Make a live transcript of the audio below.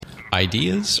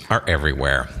Ideas are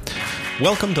everywhere.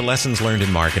 Welcome to Lessons Learned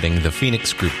in Marketing, the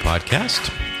Phoenix Group podcast.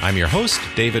 I'm your host,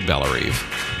 David Bellarive.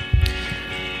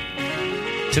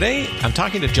 Today, I'm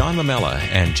talking to John Mamela,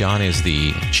 and John is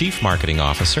the Chief Marketing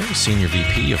Officer, Senior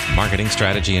VP of Marketing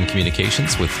Strategy and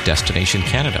Communications with Destination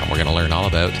Canada. We're going to learn all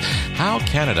about how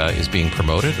Canada is being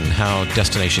promoted and how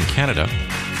Destination Canada,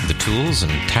 the tools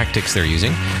and tactics they're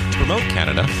using to promote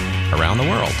Canada around the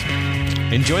world.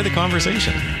 Enjoy the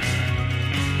conversation.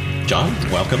 John,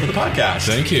 welcome to the podcast.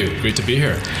 Thank you. Great to be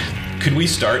here. Could we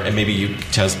start and maybe you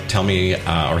tell me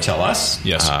or tell us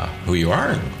who you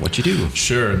are and what you do?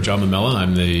 Sure. I'm John Mamela.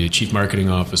 I'm the Chief Marketing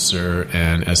Officer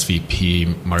and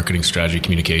SVP Marketing Strategy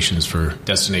Communications for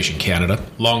Destination Canada.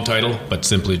 Long title, but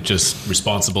simply just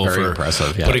responsible for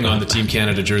putting on the Team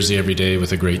Canada jersey every day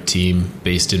with a great team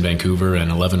based in Vancouver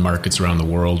and 11 markets around the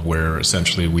world, where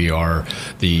essentially we are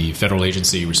the federal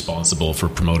agency responsible for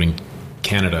promoting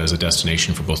Canada as a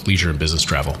destination for both leisure and business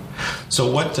travel.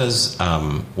 So what does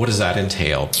that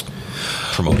entail,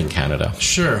 promoting Canada?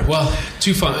 Sure. Well,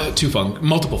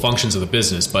 multiple functions of the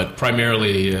business, but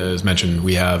primarily, as mentioned,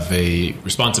 we have a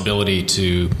responsibility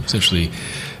to essentially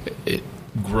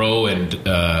grow and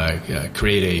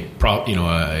create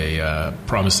a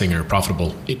promising or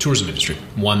profitable tourism industry,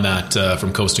 one that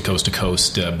from coast to coast to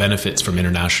coast benefits from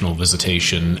international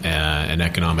visitation and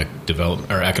economic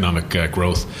development or economic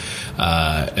growth.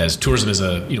 As tourism is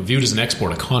viewed as an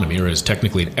export economy, or as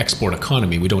technically an export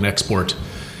economy, we don't export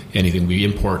anything. We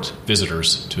import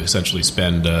visitors to essentially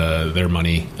spend their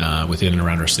money within and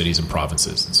around our cities and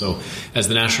provinces. And so as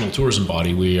the national tourism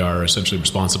body, we are essentially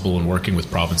responsible in working with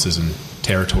provinces and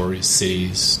territories,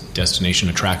 cities, destination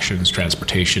attractions,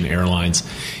 transportation, airlines,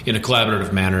 in a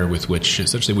collaborative manner with which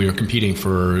essentially we are competing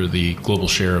for the global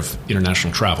share of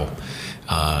international travel.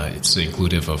 It's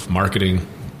inclusive of marketing,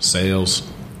 sales,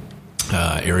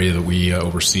 area that we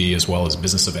oversee, as well as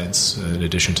business events, in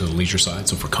addition to the leisure side.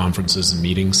 So for conferences and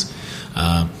meetings,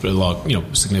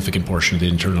 significant portion of the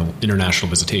international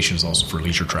visitation is also for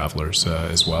leisure travelers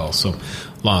as well. So,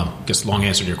 long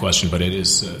answer to your question, but it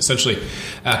is essentially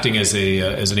acting as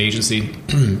an agency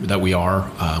that we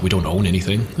are. We don't own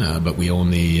anything, but we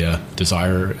own the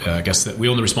desire. That we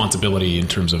own the responsibility in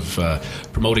terms of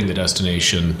promoting the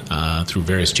destination through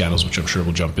various channels, which I'm sure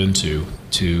we'll jump into,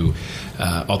 to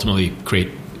ultimately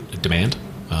create demand,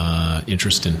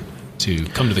 interest to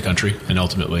come to the country, and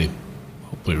ultimately,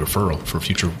 hopefully, referral for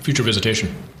future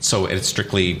visitation. So it's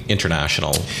strictly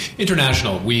international.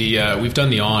 International. We've done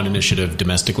the ON initiative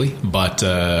domestically, but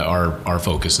our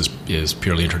focus is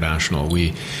purely international.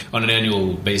 We, on an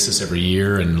annual basis, every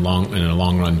year, and in a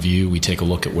long run view, we take a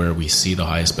look at where we see the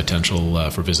highest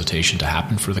potential for visitation to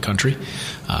happen for the country.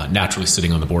 Naturally,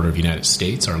 sitting on the border of the United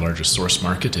States, our largest source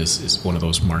market is one of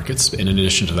those markets. And in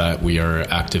addition to that, we are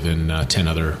active in 10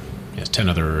 other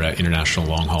international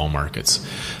long-haul markets.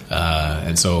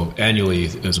 And so annually,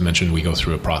 as I mentioned, we go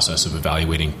through a process of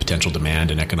evaluating potential demand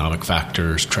and economic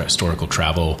factors, historical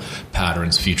travel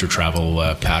patterns, future travel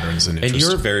patterns. And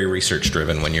you're very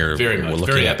research-driven when you're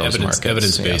looking at those markets.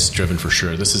 Evidence-based driven for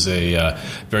sure. This is a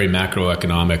very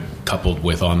macroeconomic coupled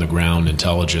with on-the-ground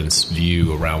intelligence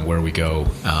view around where we go,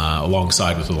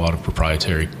 alongside with a lot of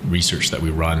proprietary research that we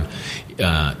run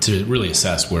to really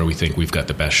assess where we think we've got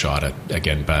the best shot at,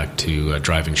 again, back to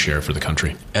driving share for the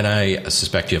country. And I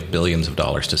suspect you have billions of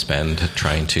dollars to spend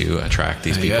trying to attract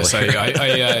these people. Yes,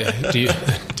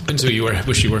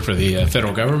 wish you worked for the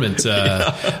federal government.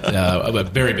 A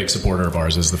very big supporter of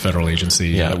ours is the federal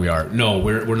agency that we are. No,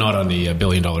 we're not on the $1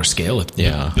 billion scale. It's a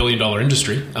 $1 billion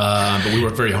industry, but we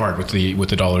work very hard with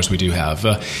the dollars we do have.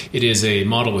 It is a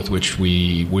model with which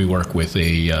we work with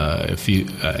a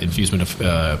infusement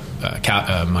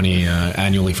of money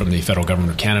annually from the federal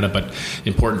government of Canada. But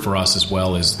important for us as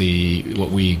well is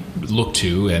what we look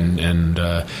to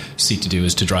and seek to do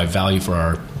is to drive value for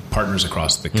our partners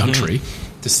across the country. Mm-hmm.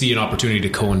 To see an opportunity to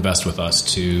co-invest with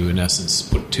us to, in essence,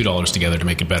 put $2 together to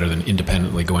make it better than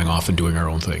independently going off and doing our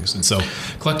own things. And so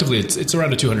collectively, it's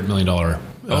around a $200 million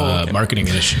marketing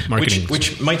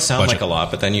which might sound budget. Like a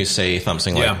lot, but then you say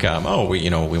something like,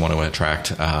 we want to attract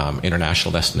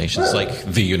international destinations like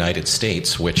the United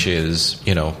States, which is,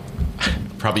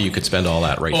 probably you could spend all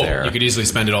that there. You could easily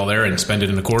spend it all there and spend it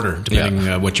in a quarter,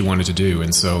 depending what you wanted to do.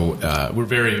 And so we're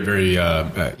very, very,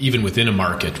 even within a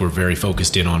market, we're very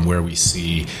focused in on where we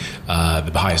see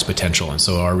the highest potential. And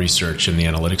so our research and the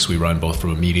analytics we run, both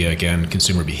from a media, again,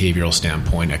 consumer behavioral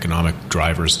standpoint, economic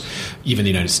drivers, even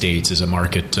the United States is a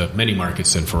market, many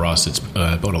markets, and for us, it's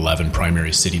about 11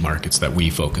 primary city markets that we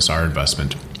focus our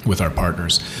investment with our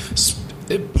partners.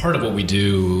 part of what we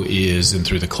do is, and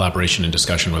through the collaboration and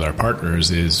discussion with our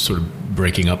partners, is sort of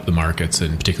breaking up the markets,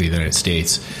 and particularly the United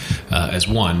States, as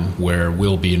one where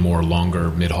we'll be in more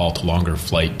longer, mid-haul to longer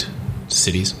flight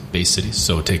cities, base cities,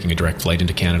 so taking a direct flight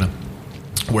into Canada.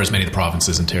 Whereas many of the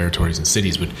provinces and territories and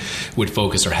cities would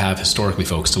focus, or have historically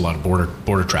focused, a lot of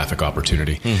border traffic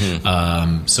opportunity.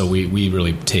 So we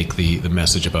really take the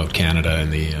message about Canada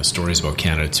and the stories about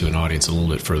Canada to an audience a little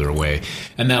bit further away,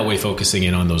 and that way focusing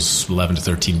in on those 11 to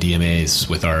 13 DMAs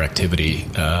with our activity,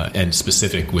 and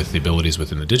specific with the abilities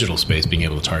within the digital space, being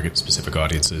able to target specific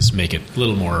audiences, make it a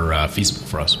little more feasible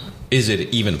for us. Is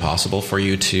it even possible for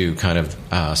you to kind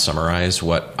of summarize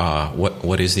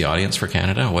what is the audience for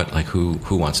Canada?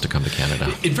 Who wants to come to Canada?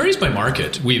 It varies by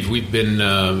market. We've been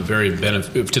very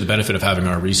to the benefit of having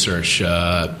our research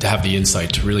to have the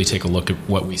insight to really take a look at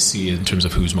what we see in terms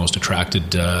of who's most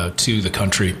attracted to the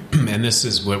country, and this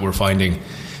is what we're finding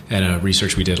in a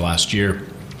research we did last year.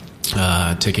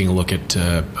 Taking a look at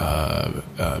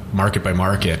market by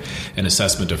market, an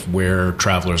assessment of where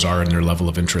travelers are in their level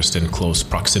of interest in close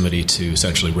proximity to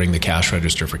essentially ring the cash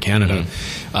register for Canada,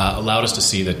 allowed us to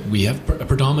see that we have a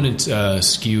predominant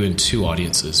skew in two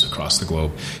audiences across the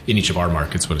globe in each of our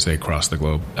markets. When I say across the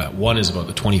globe, one is about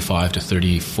the 25 to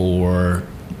 34,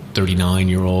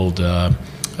 39-year-old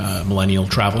millennial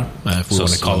traveler, if we want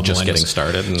to call it just getting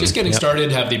started.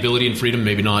 Started, have the ability and freedom,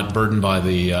 maybe not burdened by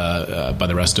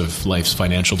the rest of life's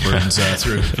financial burdens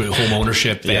through home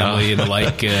ownership, family, and the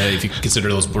like, if you consider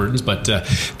those burdens, but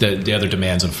the other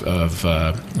demands of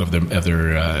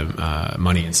their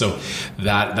money. And so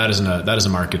that is a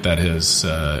market that has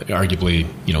arguably,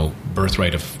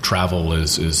 birthright of travel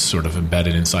is sort of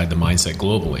embedded inside the mindset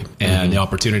globally, and the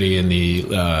opportunity and the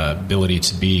ability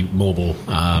to be mobile,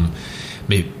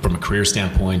 maybe from a career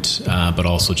standpoint, but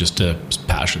also just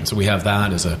passion. So we have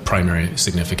that as a primary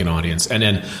significant audience, and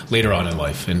then later on in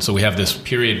life. And so we have this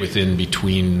period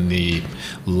between the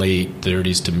late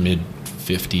 30s to mid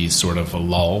 50s, sort of a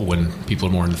lull when people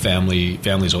are more in the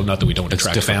family zone. Not that we don't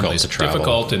attract families. It's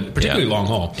difficult, and particularly long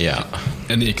haul. Yeah,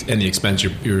 and the expense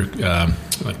you're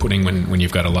putting when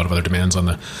you've got a lot of other demands on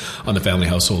the family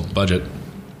household budget.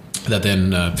 That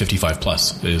then 55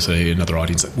 plus is another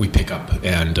audience that we pick up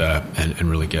and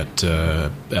really get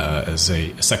as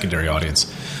a secondary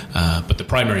audience. But the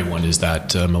primary one is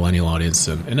that millennial audience,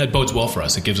 and that bodes well for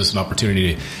us. It gives us an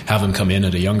opportunity to have them come in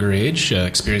at a younger age,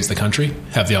 experience the country,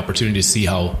 have the opportunity to see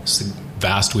how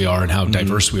vast we are and how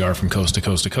diverse we are from coast to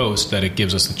coast to coast, that it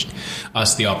gives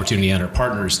us the opportunity and our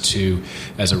partners to,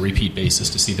 as a repeat basis,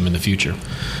 to see them in the future.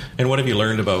 And what have you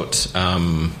learned about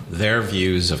their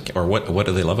views of, or what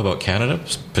do they love about Canada,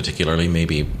 particularly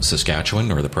maybe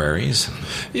Saskatchewan or the prairies?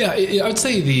 Yeah, I would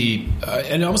say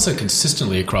and I would say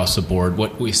consistently across the board,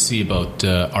 what we see about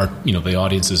the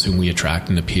audiences whom we attract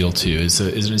and appeal to is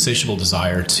an insatiable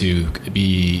desire to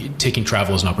be taking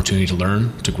travel as an opportunity to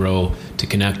learn, to grow, to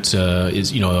connect.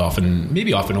 Is often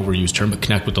overused term, but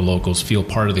connect with the locals, feel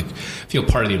part of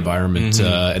the environment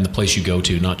and the place you go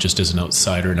to, not just as an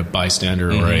outsider and a bystander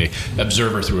or a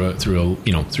observer through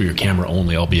your camera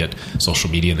only. Albeit social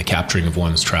media and the capturing of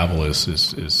one's travel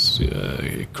is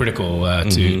critical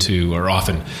to or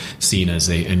often seen as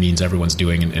a means everyone's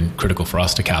doing and critical for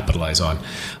us to capitalize on.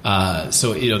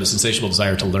 So this insatiable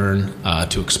desire to learn,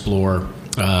 to explore.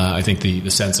 I think the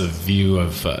sense of view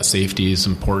of safety is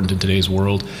important in today's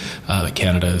world that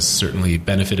Canada has certainly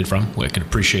benefited from. I can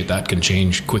appreciate that can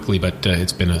change quickly, but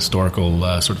it's been a historical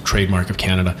sort of trademark of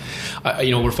Canada.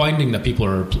 We're finding that people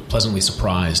are pleasantly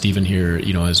surprised, even here,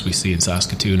 as we see in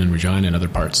Saskatoon and Regina and other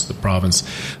parts of the province,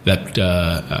 that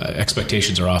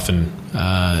expectations are often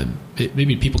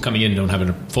maybe people coming in don't have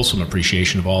a fulsome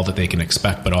appreciation of all that they can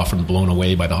expect, but often blown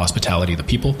away by the hospitality of the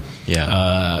people,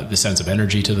 the sense of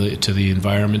energy to the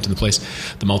environment and the place,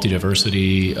 the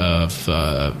multi-diversity of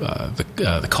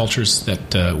the cultures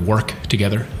that work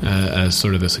together as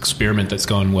sort of this experiment that's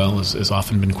gone well has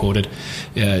often been quoted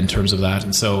in terms of that.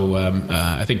 And so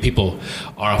I think people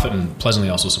are often pleasantly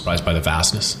also surprised by the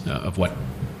vastness of what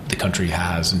the country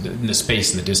has, and the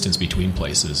space and the distance between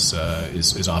places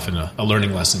is often a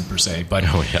learning lesson per se. But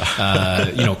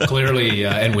clearly,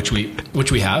 and which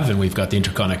we have, and we've got the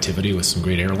interconnectivity with some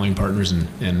great airline partners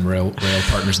and rail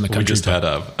partners in the country. We just had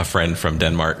a friend from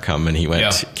Denmark come, and he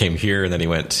came here, and then he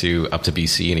went up to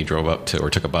BC, and he drove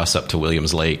took a bus up to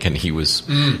Williams Lake, and he was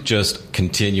just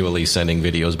continually sending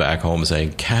videos back home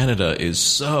saying Canada is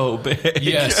so big.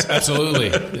 Yes, absolutely,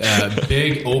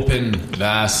 big, open,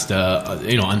 vast,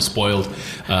 unspoiled.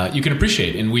 You can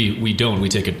appreciate, and we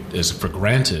take it as for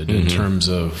granted in terms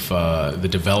of the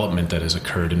development that has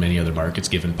occurred in many other markets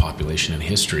given population and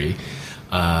history.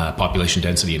 population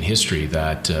density in history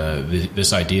that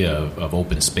this idea of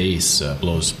open space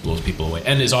blows people away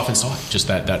and is often sought. Just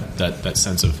that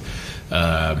sense of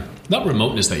not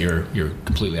remoteness that you're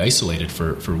completely isolated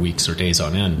for weeks or days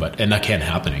on end, and that can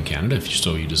happen in Canada if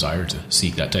you desire to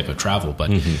seek that type of travel. But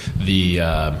the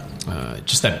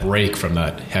just that break from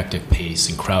that hectic pace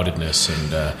and crowdedness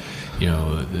and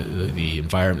the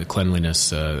environment, the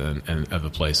cleanliness and of a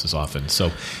place is often.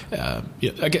 So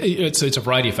it's a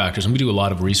variety of factors. And we do a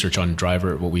lot of research on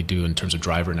what we do in terms of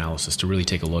driver analysis to really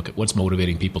take a look at what's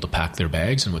motivating people to pack their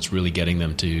bags and what's really getting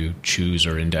them to choose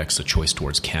or index a choice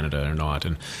towards Canada or not.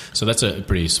 And so that's a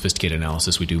pretty sophisticated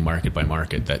analysis we do market by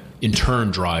market that in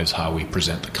turn drives how we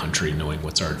present the country, knowing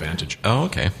what's our advantage. Oh,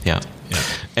 okay. Yeah.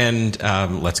 And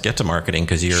let's get to marketing,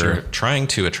 because you're trying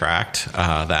to attract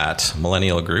that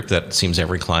millennial group that seems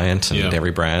every client and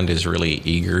every brand is really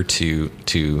eager to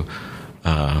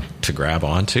grab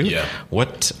onto. Yeah.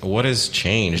 What has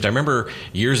changed? I remember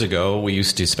years ago we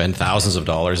used to spend thousands of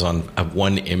dollars on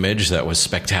one image that was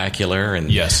spectacular, and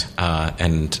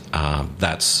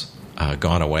that's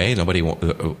gone away.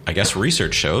 I guess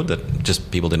research showed that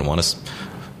just people didn't want to.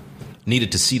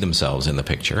 Needed to see themselves in the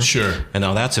picture. Sure. And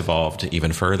now that's evolved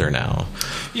even further now.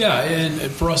 Yeah,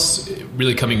 and for us,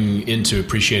 really coming into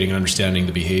appreciating and understanding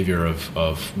the behavior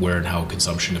of where and how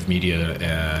consumption of media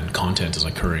and content is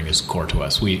occurring is core to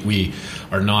us. We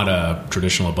are not a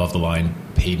traditional above-the-line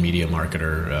paid media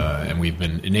marketer, and we've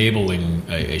been enabling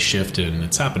a shift, and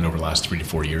it's happened over the last 3 to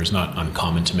 4 years, not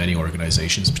uncommon to many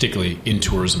organizations, particularly in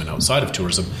tourism and outside of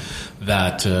tourism,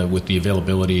 that with the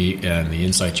availability and the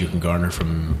insights you can garner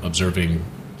from observing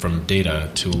from data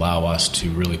to allow us to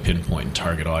really pinpoint and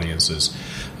target audiences.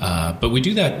 But we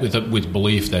do that with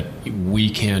belief that we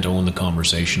can't own the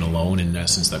conversation alone, in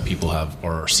essence, that people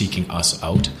are seeking us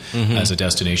out as a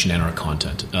destination and our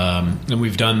content. And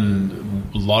we've done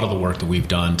a lot of the work that we've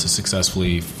done to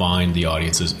successfully find the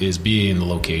audiences is be in the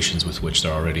locations with which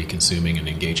they're already consuming and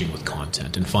engaging with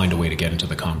content, and find a way to get into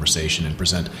the conversation and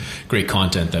present great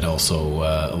content that also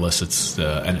elicits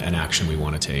an action we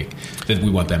want to take, that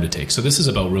we want them to take. So this is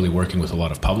about really working with a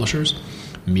lot of publishers,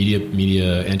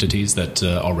 media entities that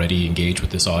already engage with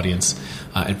this audience,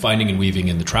 and finding and weaving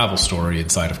in the travel story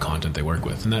inside of content they work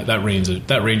with. And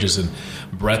that ranges in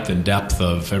breadth and depth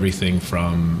of everything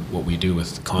from what we do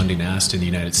with Condé Nast in the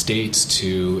United States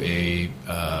to a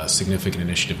significant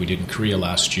initiative we did in Korea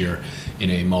last year in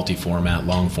a multi-format,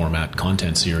 long-format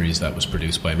content series that was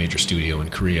produced by a major studio in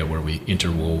Korea, where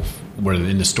where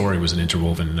in the story was an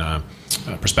interwoven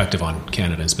perspective on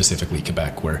Canada and specifically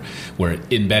Quebec, where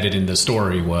embedded in the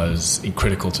story was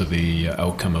critical to the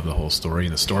outcome of the whole story,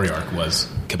 and the story arc was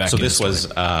Quebec. So this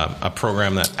was a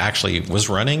program that actually was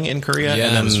running in Korea,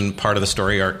 and then part of the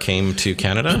story arc came to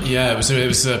Canada? Yeah, it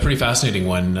was a pretty fascinating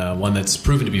one that's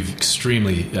proven to be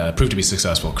proved to be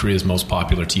successful. Korea's most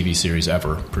popular TV series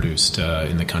ever produced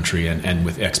in the country, and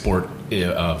with export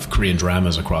of Korean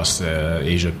dramas across the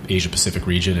Asia Pacific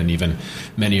region, and even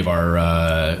many of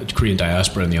our Korean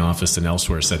diaspora in the office and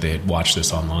elsewhere said they had watched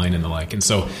this online and the like. And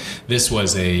so this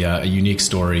was a unique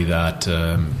story that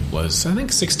was, I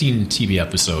think, 16 TV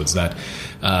episodes that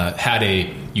had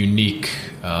a unique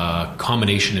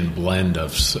combination and blend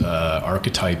of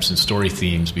archetypes and story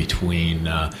themes between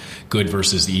good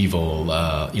versus evil,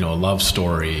 a love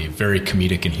story, very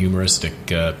comedic and humoristic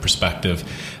perspective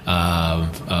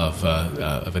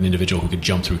of an individual who could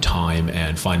jump through time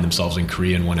and find themselves in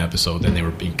Korea in one episode, then they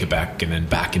were in Quebec, and then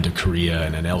back into Korea,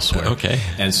 and then elsewhere. Okay.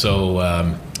 And so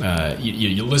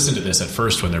you listen to this at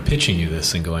first when they're pitching you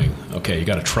this and going, okay, you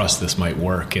got to trust this might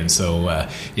work. And so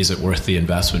is it worth the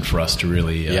investment for us to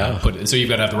really put it? So you've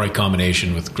got to have the right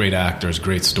combination with great actors,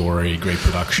 great story, great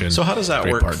production. So how does that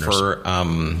work partners for...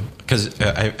 Because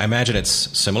I imagine it's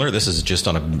similar. This is just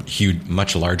on a huge,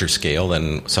 much larger scale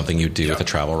than something you do with a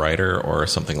travel writer or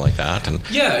something like that. And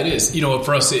yeah, it is.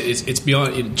 For us, it's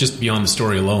beyond the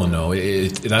story alone, though.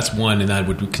 That's one, and that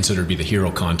would consider to be the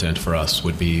hero content for us.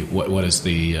 Would be what is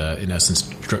the in essence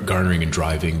garnering and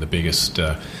driving the biggest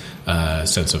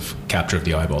sense of capture of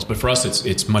the eyeballs. But for us,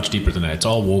 it's much deeper than that. It's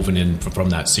all woven in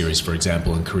from that series. For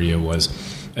example, in Korea was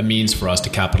a means for us to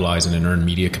capitalize on and earn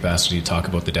media capacity to talk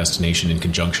about the destination in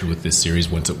conjunction with this series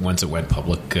once it went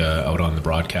public out on the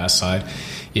broadcast side.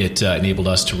 It enabled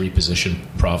us to reposition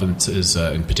provinces,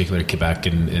 in particular Quebec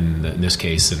in this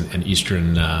case, and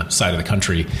eastern side of the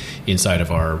country inside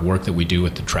of our work that we do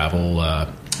with the travel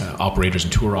operators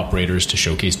and tour operators to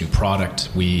showcase new product.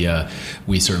 We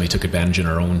certainly took advantage in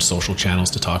our own social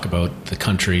channels to talk about the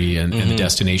country and the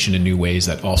destination in new ways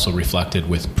that also reflected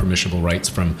with permissible rights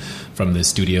from the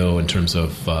studio in terms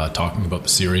of talking about the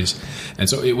series. And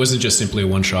so it wasn't just simply a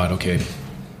one-shot, okay,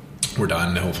 we're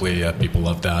done. Hopefully people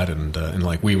love that, and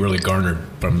like we really garnered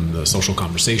from the social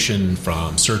conversation,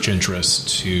 from search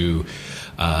interest to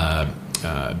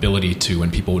ability to,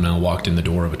 when people now walked in the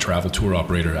door of a travel tour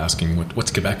operator asking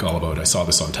what's Quebec all about, I saw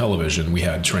this on television. We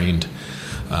had trained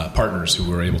partners who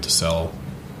were able to sell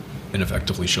and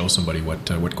effectively show somebody what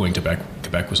going to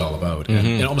Quebec was all about.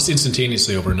 And almost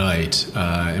instantaneously overnight,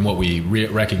 and what we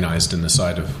recognized in the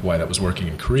side of why that was working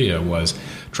in Korea was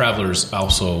travelers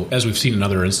also, as we've seen in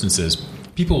other instances,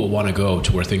 people will want to go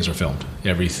to where things are filmed.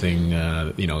 Everything,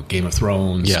 Game of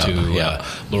Thrones to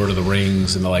Lord of the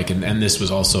Rings and the like. And this was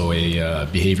also a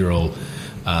behavioral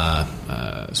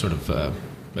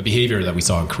a behavior that we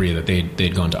saw in Korea, that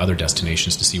they'd gone to other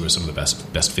destinations to see where some of the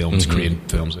best films, Korean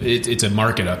films. It's a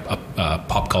market, a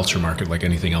pop culture market like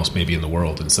anything else maybe in the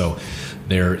world, and so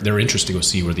they're interested to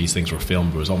see where these things were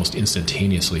filmed. It was almost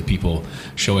instantaneously people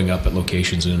showing up at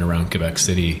locations in and around Quebec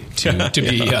City to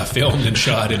be filmed and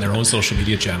shot in their own social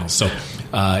media channels. So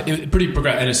pretty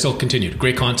progressive, and it still continued.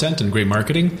 Great content and great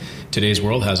marketing. Today's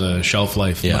world has a shelf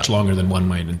life much longer than one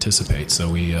might anticipate. So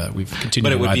we've continued.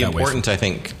 But it to would ride be that important, I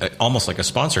think, almost like a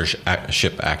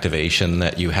sponsorship activation,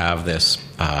 that you have this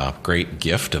great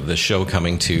gift of this show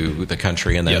coming to the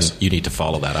country, and then you need to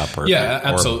follow that up, or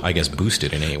I guess boost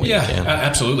it in any way you can.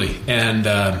 Absolutely. And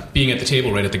being at the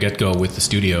table right at the get-go with the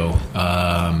studio,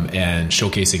 and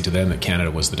showcasing to them that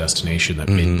Canada was the destination that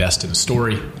made best in the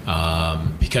story,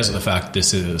 because of the fact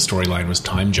this storyline was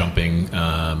time jumping,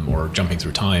 or jumping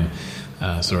through time.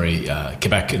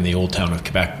 Quebec and the old town of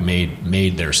Quebec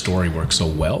made their story work so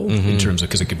well in terms of,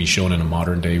 because it could be shown in a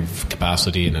modern day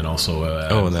capacity, and then also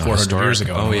 400 years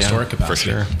ago in a historic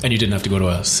capacity. For sure. And you didn't have to go to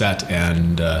a set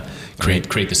and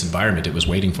create this environment. It was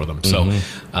waiting for them. So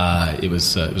it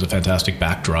was a fantastic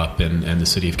backdrop, and the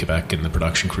city of Quebec and the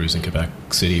production crews in Quebec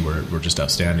City were just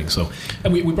outstanding. So,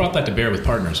 and we brought that to bear with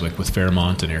partners like with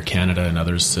Fairmont and Air Canada and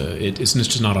others. It's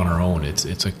just not on our own. It's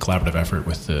a collaborative effort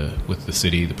with the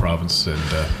city, the province, and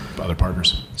other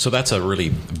partners. So that's a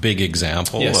really big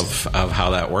example of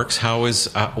how that works. How is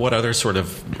what other sort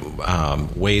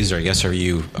of ways, or I guess, are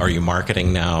you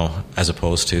marketing now as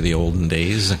opposed to the olden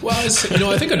days? Well,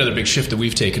 I think another big shift that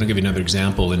we've taken, I'll give you another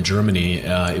example. In Germany,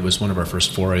 it was one of our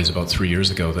first forays about 3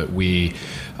 years ago that we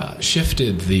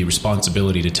shifted the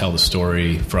responsibility to tell the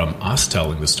story from us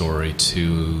telling the story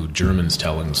to Germans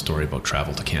telling the story about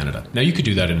travel to Canada. Now, you could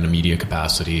do that in a media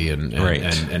capacity and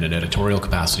an editorial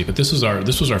capacity, but this was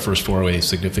our first foray,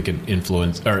 significant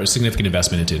investment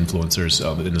into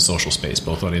influencers in the social space,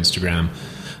 both on Instagram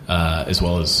as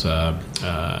well as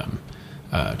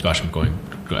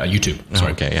YouTube.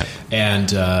 Sorry. Okay, yeah.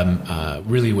 And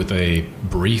really with a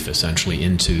brief essentially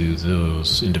into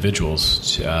those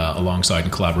individuals alongside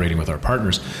and collaborating with our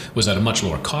partners, was at a much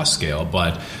lower cost scale,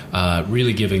 but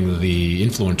really giving the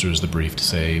influencers the brief to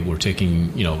say, we're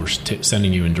taking, we're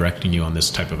sending you and directing you on this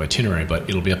type of itinerary, but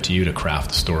it'll be up to you to craft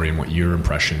the story and what your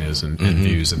impression is and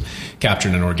views, and capture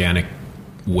in an organic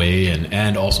way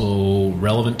and also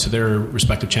relevant to their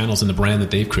respective channels and the brand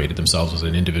that they've created themselves as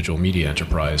an individual media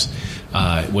enterprise.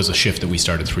 Was a shift that we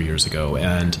started 3 years ago,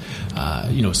 and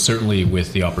certainly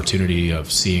with the opportunity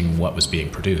of seeing what was being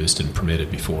produced and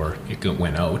permitted before it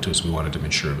went out, as we wanted to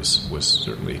make sure it was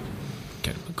certainly.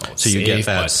 So you get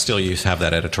that, still you have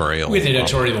that editorial with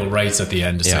editorial rights at the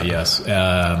end to say yes,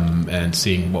 and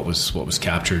seeing what was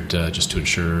captured, just to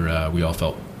ensure we all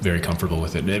felt very comfortable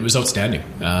with it. It was outstanding,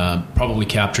 probably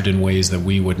captured in ways that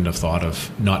we wouldn't have thought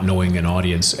of, not knowing an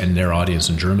audience and their audience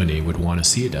in Germany would want to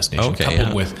see a destination,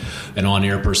 coupled with an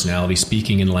on-air personality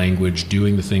speaking in language,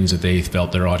 doing the things that they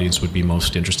felt their audience would be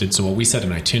most interested. So when we set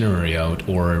an itinerary out,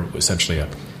 or essentially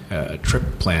a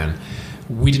trip plan,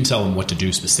 we didn't tell them what to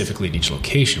do specifically in each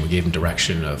location. We gave them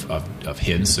direction of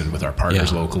hints, and with our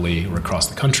partners locally or across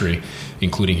the country,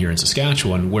 including here in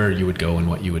Saskatchewan, where you would go and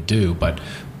what you would do. But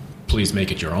please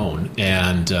make it your own.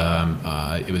 And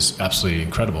it was absolutely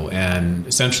incredible. And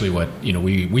essentially what,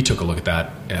 we took a look at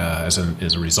that as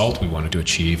a result we wanted to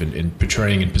achieve in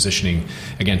portraying and positioning,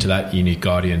 again, to that unique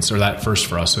audience, or that first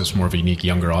for us was more of a unique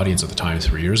younger audience at the time,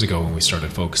 3 years ago, when we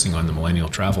started focusing on the millennial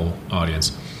travel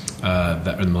audience.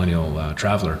 The millennial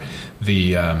traveler,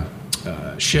 the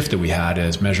shift that we had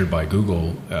as measured by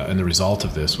Google, and the result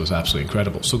of this was absolutely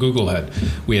incredible. So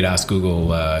we had asked Google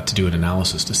to do an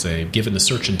analysis to say, given the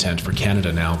search intent for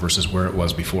Canada now versus where it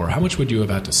was before, how much would you have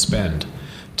had to spend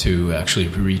to actually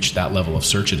reach that level of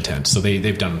search intent? So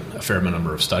they've done a fair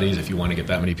number of studies. If you want to get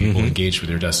that many people engaged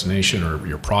with your destination or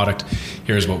your product,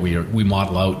 here's what we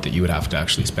model out that you would have to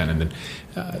actually spend. And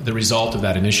then the result of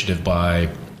that initiative by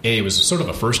it was sort of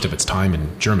a first of its time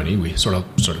in Germany. We sort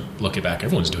of look it back.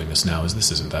 Everyone's doing this now.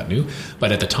 This isn't that new.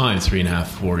 But at the time,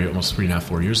 4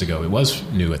 years ago, it was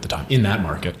new at the time in that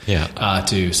market.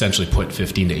 To essentially put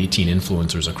 15 to 18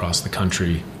 influencers across the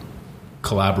country,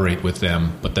 collaborate with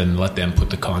them, but then let them put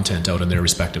the content out on their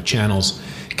respective channels,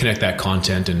 connect that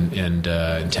content and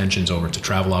intentions over to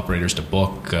travel operators to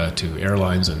book, to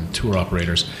airlines and tour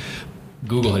operators.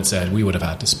 Google had said we would have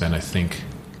had to spend, I think,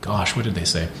 gosh, what did they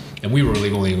say? And we were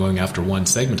really only going after one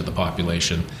segment of the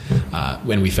population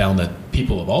when we found that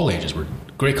people of all ages were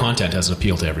great. Content has an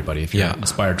appeal to everybody. If you're an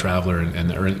inspired traveler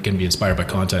and or can be inspired by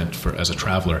content as a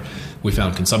traveler, we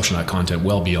found consumption of that content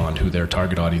well beyond who their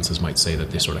target audiences might say, that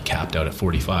they sort of capped out at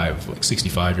 45, like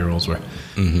 65-year-olds were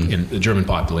in the German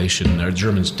population. Or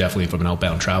Germans definitely from an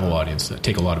outbound travel audience that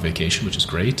take a lot of vacation, which is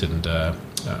great, and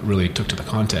really took to the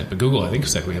content. But Google, I think,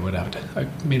 said we would have to, I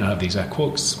may not have the exact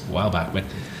quotes a while back, but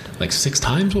like 6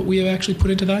 times what we have actually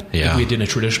put into that. If we did a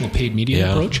traditional paid media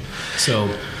approach.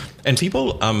 So, and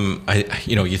people,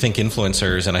 you think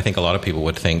influencers, and I think a lot of people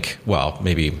would think, well,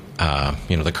 maybe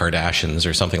the Kardashians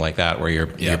or something like that, where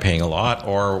you're paying a lot,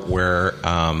 or where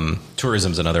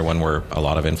tourism's another one where a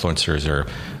lot of influencers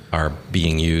are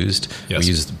being used. Yes. We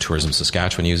use Tourism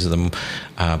Saskatchewan uses them,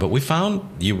 but we found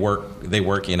they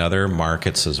work in other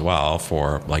markets as well,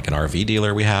 for like an RV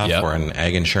dealer we have, or an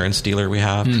ag insurance dealer we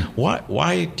have.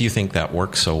 Why do you think that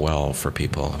works so well for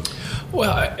people?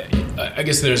 Well, I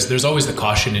guess there's always the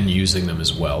caution in using them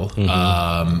as well,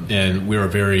 and we are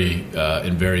very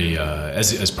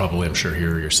as probably I'm sure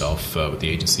here yourself with the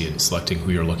agency and selecting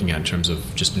who you're looking at in terms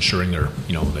of just ensuring they're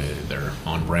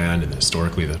on brand and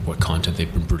historically what content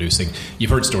they've been producing.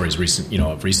 You've heard stories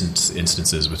of recent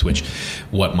instances with which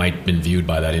what might have been viewed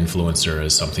by that influencer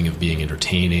as something of being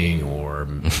entertaining or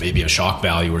maybe a shock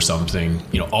value or something,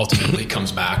 ultimately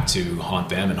comes back to haunt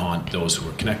them and haunt those who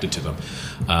are connected to them.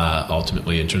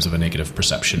 Ultimately, in terms of a negative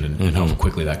perception and how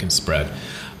quickly that can spread.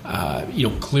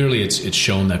 Clearly it's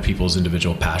shown that people's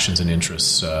individual passions and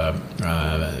interests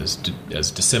as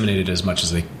disseminated as much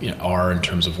as they are in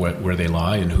terms of where they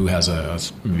lie and who has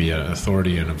maybe an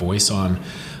authority and a voice on,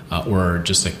 or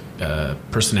just a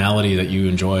personality that you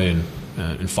enjoy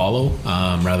and follow,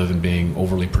 rather than being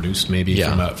overly produced maybe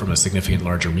from a significant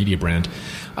larger media brand.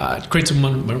 It creates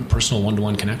a personal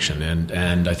one-to-one connection,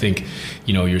 and I think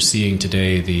you're seeing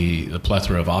today the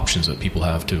plethora of options that people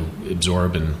have to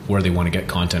absorb and where they want to get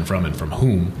content from and from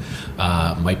whom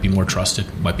might be more trusted,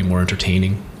 might be more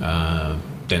entertaining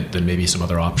than maybe some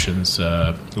other options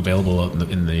available to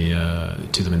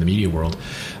them in the media world.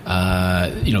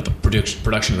 The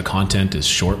production of the content is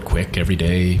short, quick, every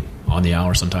day, on the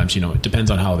hour sometimes. It depends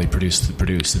on how they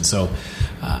produce. And so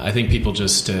I think people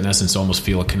just, in essence, almost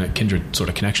feel a kindred sort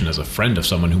of connection as a friend of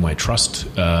someone whom I trust,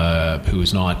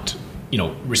 who's not,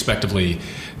 respectively,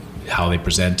 how they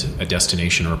present a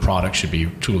destination or a product should be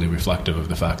truly reflective of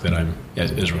the fact that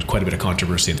there was quite a bit of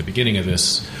controversy at the beginning of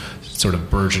this sort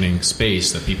of burgeoning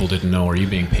space that people didn't know. Are you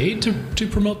being paid to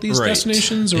promote these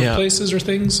destinations or places or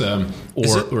things?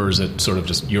 Or is it sort of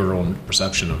just your own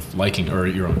perception of liking, or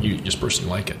you just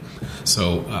personally like it?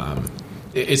 So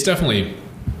it's definitely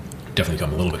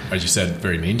come a little bit, as you said,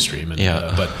 very mainstream.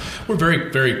 But we're very,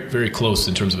 very, very close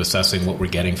in terms of assessing what we're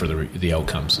getting for the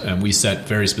outcomes. And we set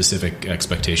very specific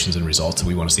expectations and results that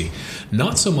we want to see.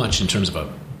 Not so much in terms of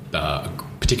a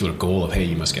particular goal of, hey,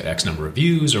 you must get X number of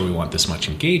views, or we want this much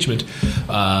engagement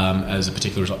as a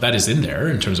particular result. That is in there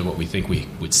in terms of what we think we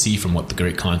would see from what the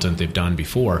great content they've done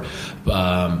before,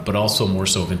 but also more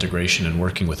so of integration and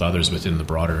working with others within the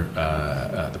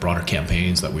broader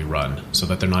campaigns that we run, so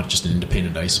that they're not just an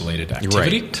independent, isolated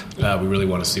activity. We really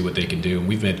want to see what they can do, and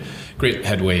we've made great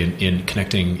headway in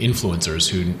connecting influencers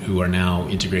who are now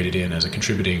integrated in as a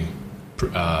contributing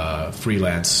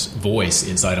freelance voice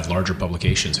inside of larger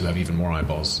publications who have even more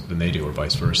eyeballs than they do, or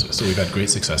vice versa. So we've had great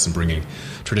success in bringing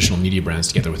traditional media brands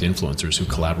together with influencers who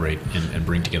collaborate and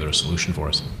bring together a solution for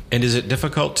us. And is it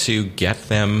difficult to get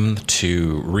them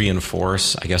to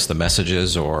reinforce, I guess, the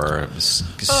messages or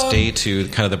stay to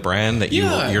kind of the brand that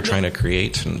you're trying to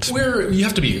create? And you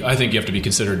have to be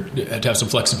considered to have some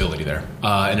flexibility there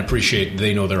and appreciate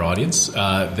they know their audience.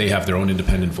 They have their own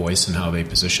independent voice in how they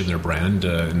position their brand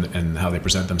and how they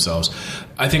present themselves.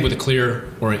 I think with a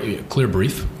clear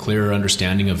brief, clear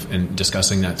understanding of and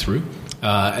discussing that through,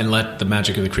 and let the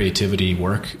magic of the creativity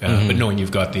work. But knowing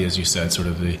you've got as you said, sort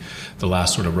of the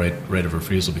last sort of right of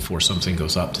refusal before something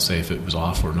goes up to say if it was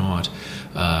off or not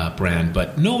brand.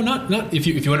 But no, not if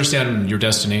you understand your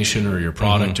destination or your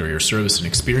product or your service and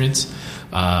experience,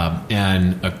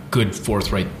 and a good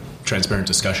forthright transparent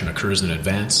discussion occurs in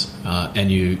advance,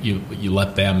 and you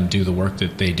let them do the work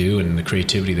that they do and the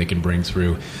creativity they can bring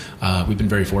through. We've been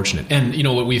very fortunate. And,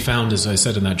 what we found, as I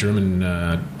said, in that German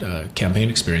campaign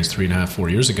experience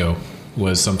 3.5-4 years ago,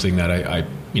 was something that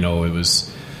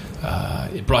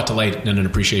it brought to light and an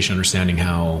appreciation, understanding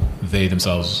how they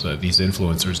themselves, these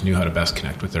influencers, knew how to best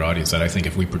connect with their audience. That I think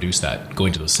if we produce that,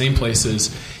 going to those same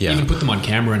places, even put them on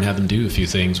camera and have them do a few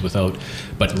things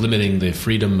but limiting the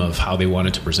freedom of how they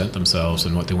wanted to present themselves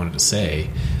and what they wanted to say,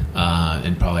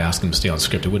 and probably ask them to stay on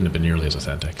script, it wouldn't have been nearly as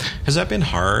authentic. Has that been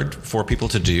hard for people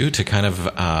to do, to kind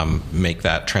of make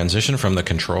that transition from the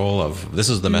control of this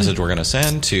is the message we're going to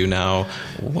send to now,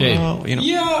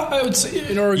 Yeah, I would say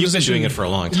in our organization, you've been doing it for a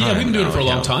long time. Yeah, we've been doing it for a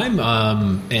long time,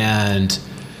 and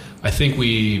I think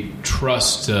we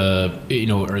trust, or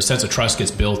a sense of trust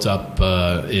gets built up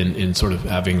in sort of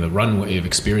having the runway of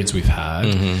experience we've had,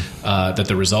 that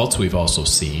the results we've also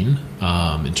seen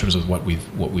in terms of what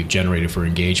we've generated for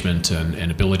engagement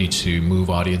and ability to move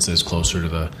audiences closer to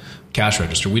the cash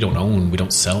register. We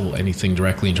don't sell anything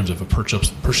directly in terms of a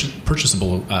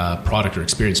purchasable product or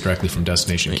experience directly from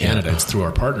Destination Canada. It's through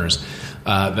our partners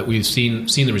that we've seen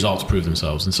the results prove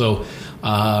themselves. And so,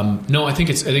 no, I think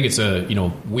it's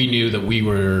we knew that we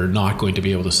were not going to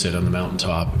be able to sit on the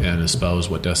mountaintop and espouse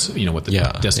what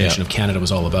the Destination of Canada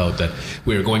was all about. That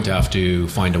we were going to have to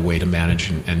find a way to manage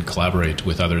and collaborate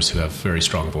with others who have very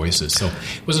strong voices. So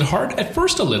was it hard at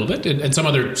first? A little bit, and some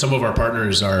of our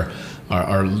partners are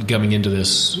coming into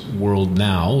this world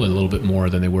now a little bit more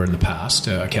than they were in the past.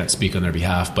 I can't speak on their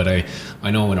behalf, but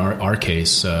I know in our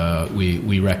case,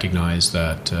 we recognize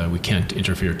that we can't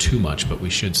interfere too much, but we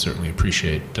should certainly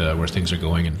appreciate where things are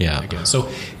going. And again, so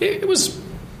it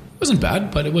wasn't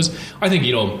bad, but it was. I think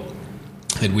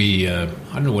that we I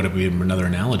don't know what would be another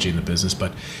analogy in the business,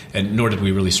 and nor did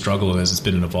we really struggle, as it's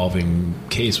been an evolving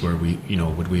case where we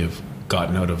would we have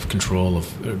gotten out of control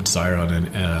of desire on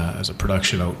as a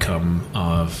production outcome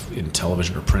in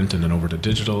television or print and then over to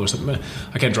digital or something.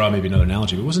 I can't draw maybe another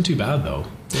analogy, but it wasn't too bad though.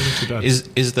 It wasn't too bad.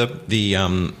 Is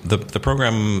the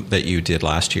program that you did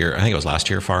last year, I think it was last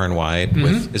year, Far and Wide,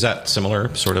 is that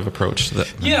similar sort of approach?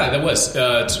 Yeah, that was.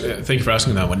 Thank you for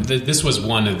asking that one. This was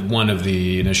one of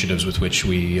the initiatives with which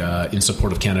we, in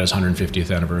support of Canada's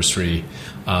 150th anniversary,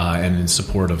 and in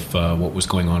support of what was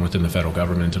going on within the federal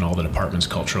government and all the departments,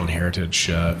 cultural and heritage,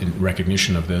 in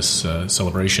recognition of this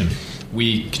celebration,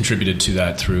 we contributed to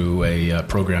that through a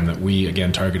program that we,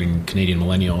 again, targeting Canadian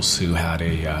millennials who had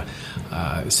a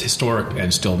historic,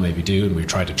 and still maybe do, and we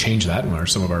tried to change that, and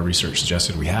some of our research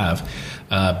suggested we have,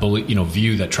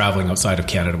 view that traveling outside of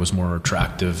Canada was more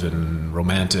attractive and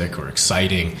romantic or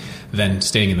exciting than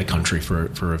staying in the country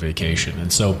for a vacation.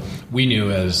 And so we knew,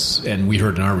 and we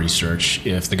heard in our research,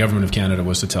 if the government of Canada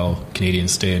was to tell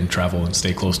Canadians stay and travel and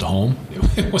stay close to home,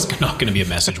 it was not going to be a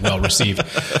message well received,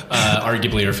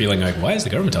 arguably, or feeling like, why is the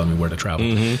government telling me where to travel?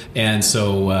 And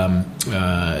so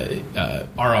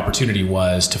our opportunity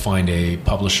was to find a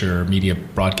publisher, media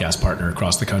broadcast partner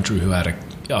across the country who had an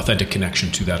authentic connection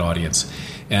to that audience.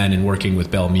 And in working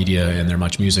with Bell Media and their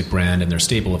Much Music brand and their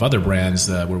stable of other brands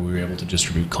where we were able to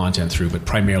distribute content through, but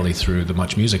primarily through the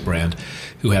Much Music brand,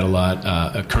 who had a lot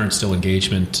of current still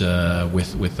engagement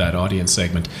with that audience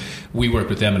segment, we worked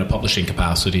with them in a publishing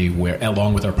capacity where,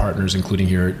 along with our partners, including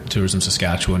here at Tourism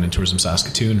Saskatchewan and Tourism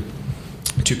Saskatoon,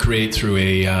 to create through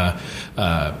a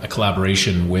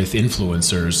collaboration with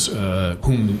influencers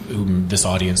whom this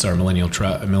audience, our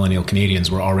millennial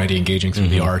Canadians, were already engaging through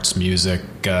the arts, music,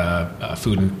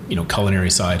 food, and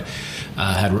culinary side,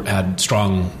 had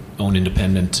strong own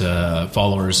independent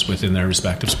followers within their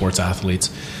respective sports athletes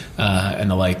and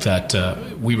the like, that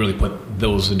we really put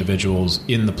those individuals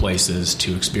in the places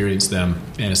to experience them,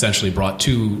 and essentially brought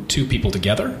two people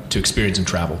together to experience and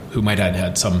travel who might have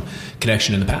had some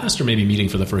connection in the past, or maybe meeting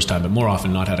for the first time, but more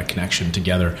often not had a connection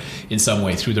together in some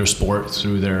way through their sport,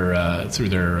 through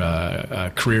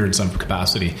their career in some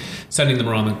capacity, sending them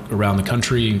around the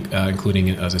country,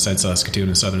 including, as I said, Saskatoon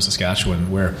and southern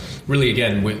Saskatchewan, where really,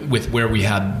 again, with where we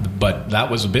had, but that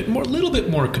was a little bit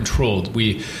more controlled.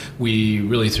 We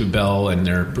really, through Bell and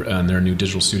their new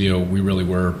digital studio, we really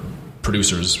were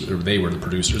producers, or they were the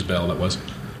producers, Bell that was,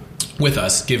 with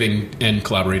us, giving and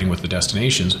collaborating with the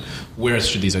destinations. Where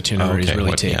should these itineraries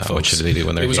really take folks? What should they do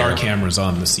when they're It was here? Our cameras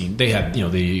on the scene. They had,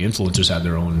 the influencers had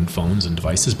their own phones and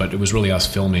devices, but it was really us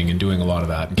filming and doing a lot of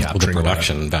that and capturing. The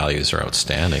production values are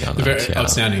outstanding on that. Very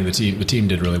outstanding. The team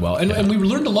did really well, and we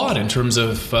learned a lot in terms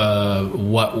of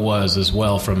what was as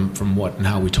well from what and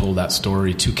how we told that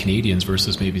story to Canadians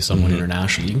versus maybe someone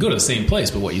international. You can go to the same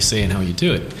place, but what you say and how you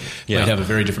do it might have a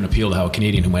very different appeal to how a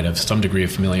Canadian who might have some degree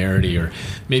of familiarity or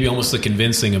maybe almost almost the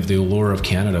convincing of the allure of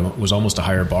Canada was almost a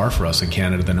higher bar for us in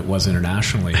Canada than it was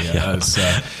internationally,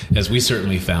 as we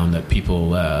certainly found that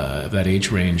people that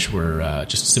age range were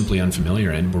just simply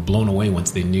unfamiliar and were blown away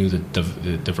once they knew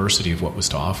the diversity of what was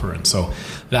to offer. And so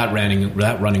that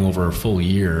running over a full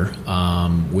year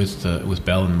with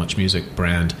Bell and Much Music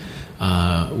brand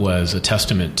was a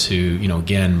testament to,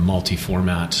 again,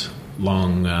 multi-format,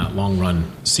 long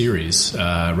run series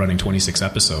running 26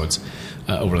 episodes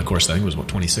over the course. I think it was about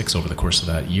 26 over the course of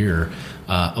that year,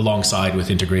 alongside with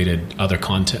integrated other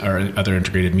content or other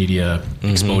integrated media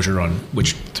exposure on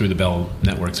which through the Bell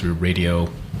network, through radio,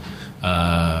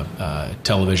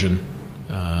 television,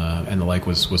 and the like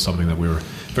was something that we were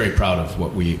very proud of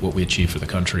what we achieved for the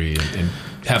country, and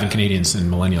having Canadians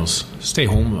and millennials stay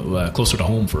home, closer to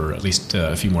home for at least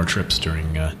a few more trips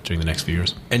during the next few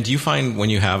years. And do you find when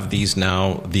you have these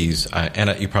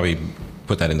and you probably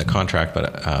put that in the contract,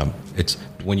 but it's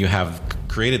when you have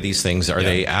created these things, are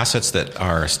they assets that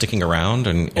are sticking around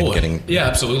and getting? Yeah,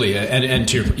 absolutely. And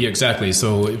exactly.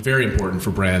 So very important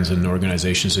for brands and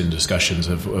organizations in discussions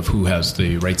of who has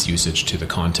the rights usage to the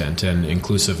content, and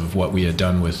inclusive of what we had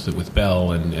done with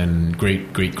Bell and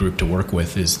great group to work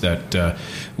with is that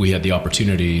we had the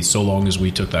opportunity, so long as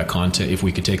we took that content, if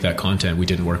we could take that content, we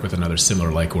didn't work with another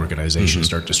similar like organization,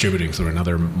 start distributing through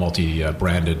another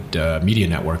multi-branded media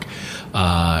network.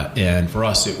 And for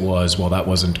us, it was, that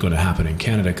wasn't going to happen in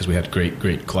Canada because we had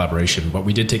great collaboration, but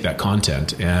we did take that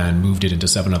content and moved it into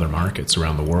 7 other markets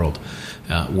around the world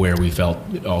where we felt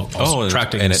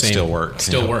attracting and the it same, still worked.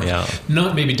 Yeah.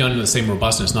 Not maybe done in the same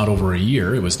robustness, not over a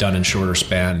year. It was done in shorter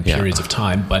span periods of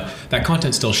time, but that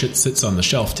content still sits on the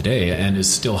shelf today and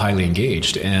is still highly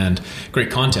engaged. And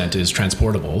great content is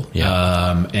transportable,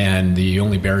 and the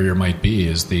only barrier might be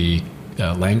is the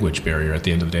language barrier at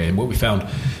the end of the day. And what we found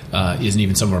is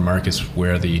even some of our markets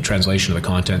where the translation of the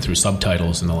content through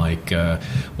subtitles and the like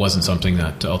wasn't something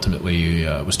that ultimately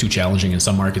was too challenging. In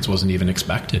some markets wasn't even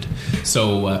expected.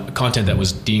 So content that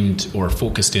was deemed or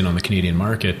focused in on the Canadian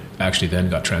market actually then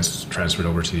got transferred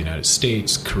over to the United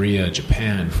States, Korea,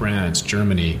 Japan, France,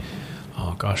 Germany.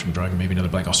 Oh gosh, I'm drawing maybe another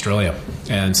blank. Australia,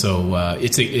 and so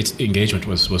its engagement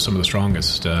was some of the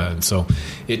strongest, and so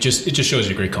it just shows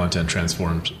you great content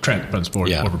transport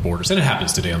over borders, and it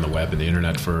happens today on the web and the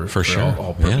internet for sure,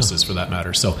 all purposes for that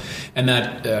matter. So, and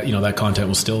that that content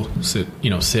will still sit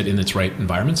in its right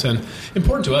environments. And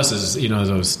important to us is,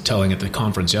 as I was telling at the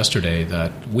conference yesterday,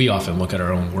 that we often look at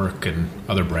our own work and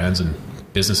other brands and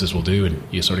businesses will do, and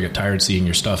you sort of get tired seeing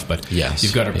your stuff, but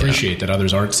you've got to appreciate that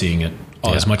others aren't seeing it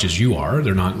as much as you are.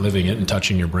 They're not living it and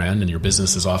touching your brand and your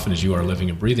business as often as you are living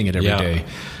and breathing it every day.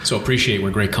 So appreciate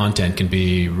where great content can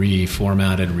be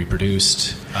reformatted,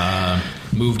 reproduced,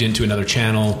 moved into another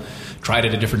channel, tried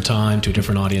at a different time to a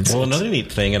different audience. Well, another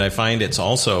neat thing, and I find it's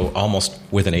also almost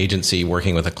with an agency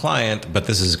working with a client, but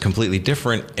this is completely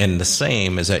different and the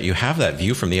same, is that you have that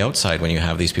view from the outside when you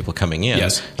have these people coming in.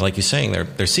 Yes. Like you're saying,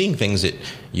 they're seeing things that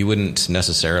you wouldn't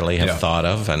necessarily have thought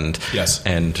of, and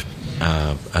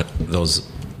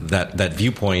that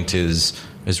viewpoint is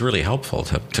really helpful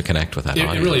to connect with that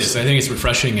audience. It really is. I think it's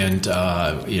refreshing, and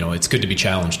it's good to be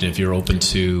challenged. And if you're open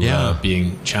to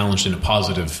being challenged in a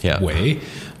positive way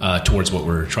towards what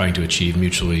we're trying to achieve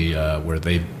mutually, where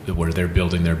they're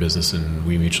building their business and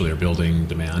we mutually are building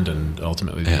demand and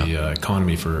ultimately the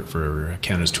economy for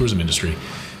Canada's tourism industry,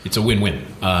 it's a win-win.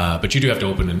 But you do have to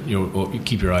open and you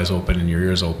keep your eyes open and your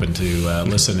ears open to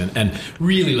listen and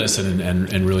really listen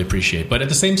and really appreciate. But at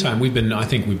the same time, I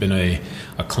think we've been a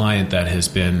client that has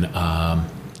been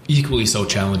equally so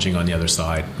challenging on the other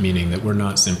side, meaning that we're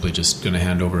not simply just going to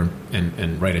hand over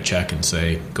and write a check and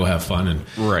say, go have fun and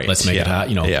let's make it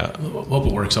happen. Hope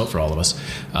it works out for all of us.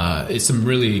 It's some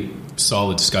really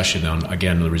solid discussion on,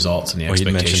 again, the results and the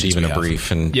expectations. You mentioned even a brief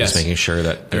and just making sure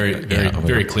that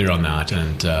very clear on that,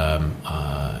 and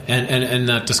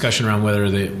that discussion around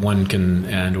whether one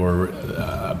can or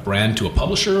a brand to a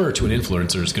publisher or to an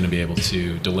influencer is going to be able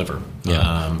to deliver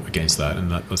against that,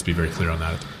 and let's be very clear on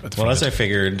that. Well, as I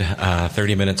figured,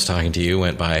 30 minutes talking to you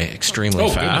went by extremely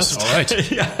fast.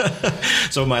 Goodness. All right.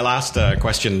 So my last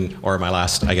question, or my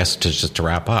last, I guess, just to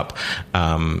wrap up,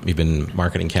 you've been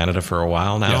marketing Canada for a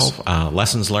while now. Yes.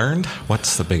 Lessons learned?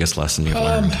 What's the biggest lesson you've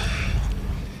learned?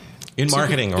 In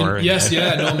marketing or...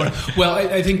 Well,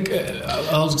 I think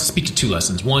I'll speak to 2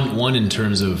 lessons. One in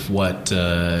terms of what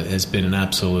has been an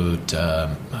absolute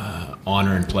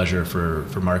honor and pleasure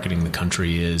for marketing the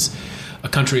country is a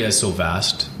country as so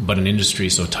vast, but an industry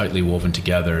so tightly woven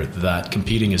together that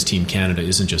competing as Team Canada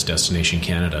isn't just Destination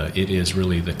Canada. It is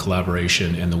really the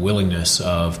collaboration and the willingness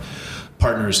of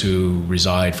partners who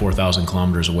reside 4,000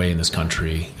 kilometers away in this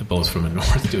country, both from a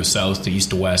north to a south to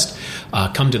east to west,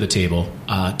 come to the table,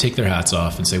 take their hats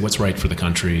off and say, what's right for the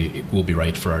country will be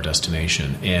right for our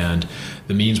destination. And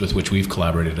the means with which we've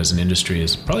collaborated as an industry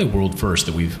is probably world first,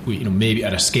 that we maybe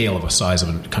at a scale of a size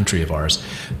of a country of ours,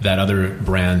 that other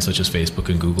brands such as Facebook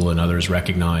and Google and others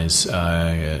recognize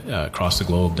across the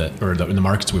globe, that, or in the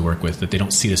markets we work with, that they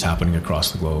don't see this happening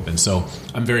across the globe. And so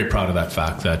I'm very proud of that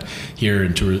fact, that here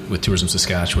with Tourism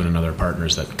Saskatchewan and other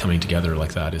partners, that coming together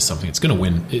like that is something that's going to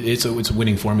win. It's a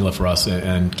winning formula for us,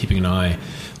 and keeping an eye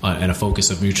and a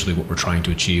focus of mutually what we're trying to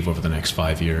achieve over the next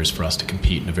 5 years for us to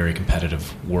compete in a very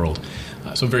competitive world.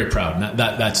 So I'm very proud. And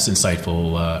that's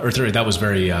insightful, that was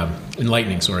very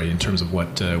enlightening, in terms of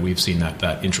what we've seen,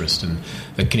 that interest in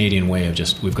the Canadian way of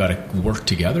just, we've got to work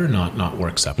together, not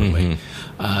work separately.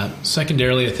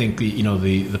 Secondarily, I think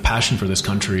the passion for this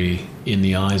country in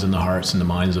the eyes and the hearts and the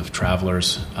minds of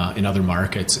travelers in other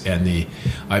markets, and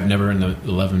I've never, in the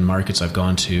 11 markets I've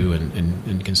gone to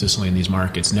and consistently in these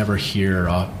markets, never hear,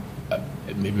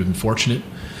 maybe been fortunate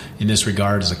in this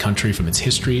regard as a country, from its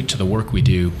history to the work we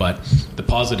do, but the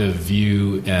positive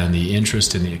view and the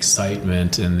interest and the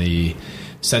excitement and the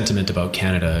sentiment about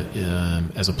Canada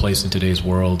as a place in today's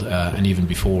world, and even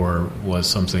before, was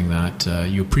something that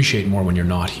you appreciate more when you're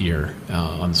not here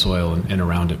on the soil and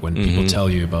around it, when people tell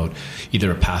you about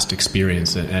either a past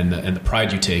experience and the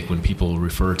pride you take when people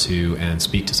refer to and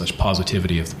speak to such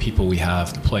positivity of the people we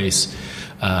have, the place,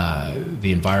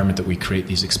 the environment that we create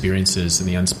these experiences in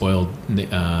the unspoiled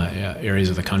areas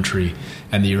of the country,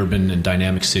 and the urban and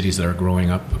dynamic cities that are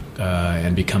growing up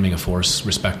and becoming a force,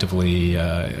 respectively,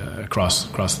 across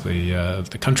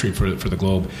the country for the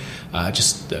globe.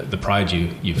 Just the pride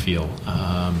you feel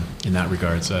in that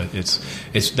regard. So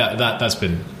that's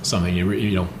been something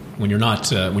when you're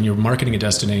not when you're marketing a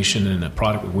destination and a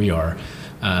product that we are,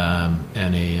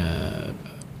 and a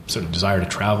sort of desire to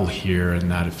travel here,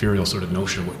 and that ethereal sort of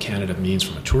notion of what Canada means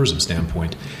from a tourism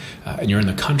standpoint, and you're in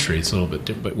the country, it's a little bit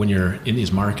different. But when you're in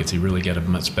these markets, you really get a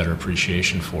much better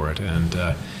appreciation for it,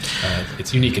 and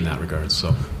it's unique in that regard.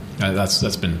 So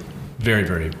that's been very,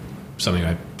 very something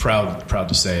I'm proud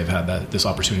to say I've had this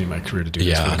opportunity in my career to do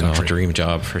this for the country. Dream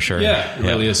job for sure. Yeah, it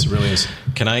really is.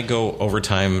 Can I go over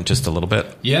time just a little bit?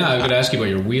 Yeah, I'm going to ask you about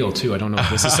your wheel too. I don't know if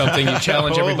this is something you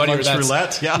challenge everybody. Lunch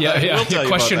roulette? Yeah. We'll tell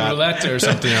question you about roulette or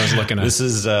something I was looking at. This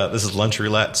is lunch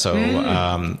roulette. So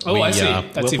I see.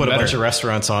 We'll put a bunch of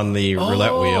restaurants on the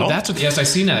roulette wheel. Yes, I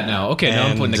see that now. Okay, now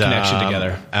I'm putting the connection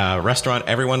together. Restaurant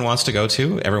everyone wants to go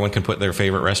to. Everyone can put their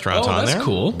favorite restaurants on there. That's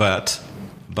cool.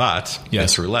 But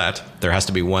yes, roulette, there has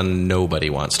to be one nobody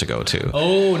wants to go to.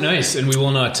 Oh, nice. And we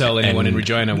will not tell anyone in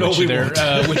Regina which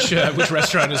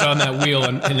restaurant is on that wheel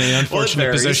in an unfortunate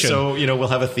position. So, we'll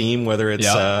have a theme, whether it's,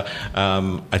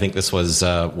 I think this was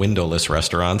windowless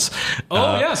restaurants.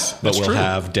 Yes, but we'll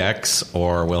have decks,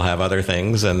 or we'll have other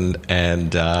things, and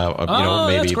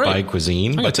maybe by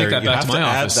cuisine. I'm going to take that back to my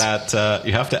office.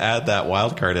 You have to add that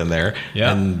wild card in there.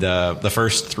 Yeah. And the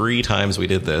first 3 times we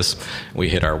did this, we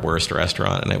hit our worst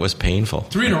restaurant, and it was painful.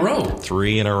 3 in a row.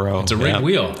 3 in a row. It's a rigged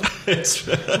wheel. It's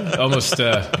almost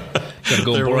got to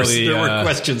go borrow the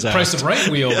questions price of right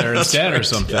wheel there instead, right, or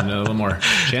something. A little more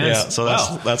chance. Yeah, so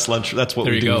that's lunch. That's what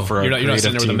we do for our creative team. You're not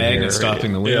sitting there with a magnet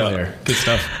stopping the wheel there. Good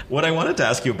stuff. What I wanted to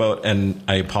ask you about, and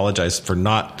I apologize for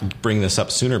not bringing this up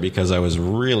sooner, because I was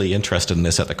really interested in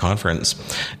this at the conference,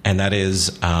 and that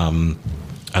is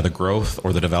the growth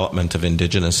or the development of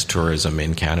Indigenous tourism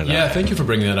in Canada. Yeah, thank you for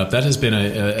bringing that up. That has been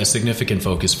a significant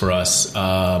focus for us,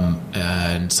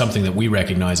 and something that we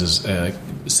recognize as a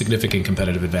significant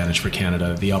competitive advantage for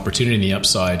Canada. The opportunity and the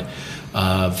upside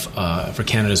for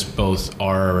Canada's both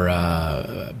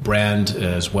our brand,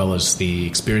 as well as the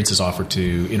experiences offered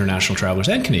to international travelers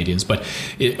and Canadians, but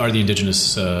are the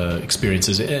Indigenous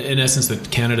experiences. In essence,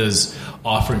 that Canada's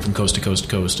offering from coast to coast to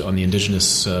coast on the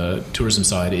Indigenous tourism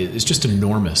side is just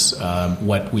enormous.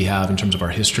 What we have in terms of our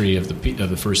history of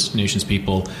the First Nations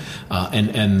people,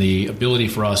 and the ability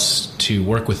for us to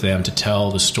work with them to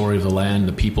tell the story of the land,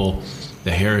 the people,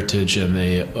 the heritage, and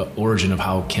the origin of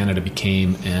how Canada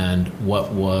became, and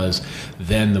what was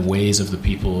then the ways of the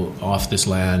people off this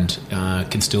land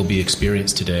can still be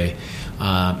experienced today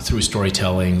through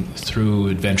storytelling, through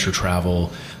adventure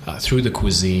travel, through the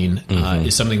cuisine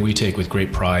is something we take with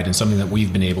great pride, and something that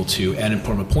we've been able to, and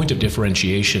from a point of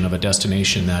differentiation of a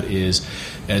destination that is,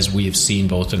 as we have seen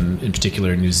both in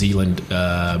particular New Zealand,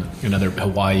 and other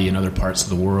Hawaii and other parts of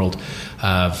the world,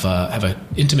 have an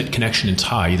intimate connection in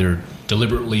Thai, either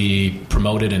deliberately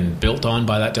promoted and built on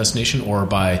by that destination, or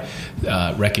by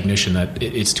recognition that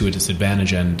it's to its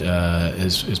advantage and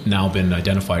has now been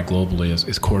identified globally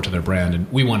as core to their brand. And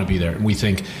we want to be there. And we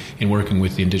think, in working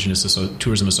with the Indigenous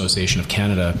Tourism Association of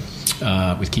Canada,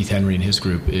 with Keith Henry and his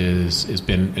group, has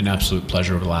been an absolute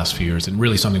pleasure over the last few years, and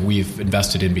really something we've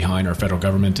invested in behind. Our federal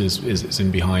government is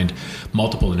in behind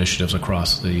multiple initiatives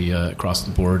across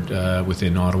the board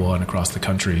within Ottawa and across the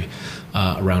country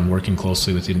around working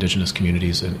closely with the Indigenous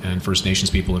communities and First Nations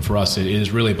people. And for us, it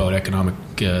is really about economic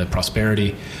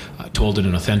prosperity, told in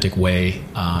an authentic way,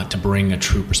 to bring a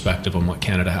true perspective on what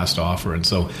Canada has to offer. And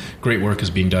so great work is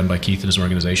being done by Keith and his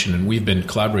organization, and we've been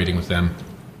collaborating with them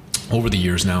over the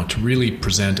years now to really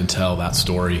present and tell that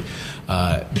story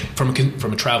from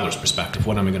a traveler's perspective.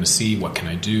 What am I going to see? What can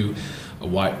I do?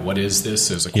 What is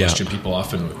this? Is a question people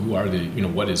often, who are the,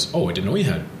 what is, I didn't know you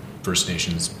had First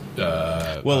Nations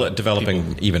developing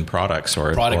people. Even products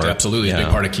or absolutely a big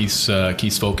part of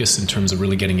Keith's focus in terms of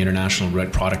really getting international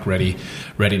product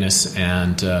readiness,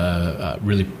 and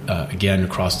really again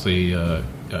across the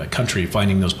country,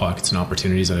 finding those pockets and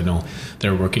opportunities that I know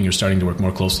you're starting to work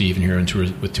more closely even here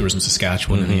with Tourism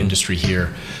Saskatchewan and the industry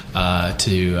here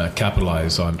to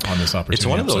capitalize on this opportunity. It's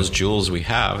one of those jewels we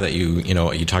have that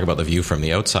you talk about the view from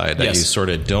the outside that you sort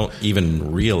of don't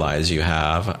even realize you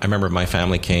have. I remember my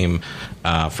family came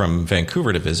from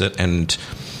Vancouver to visit, and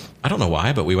I don't know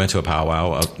why, but we went to a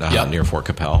powwow out near Fort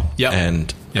Capel. Yep.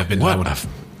 And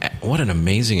what an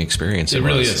amazing experience it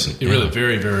really was. is. It really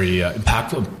very, very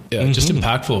impactful. Just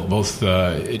impactful. Both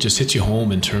it just hits you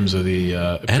home in terms of the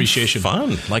appreciation.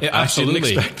 And fun. I didn't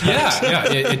expect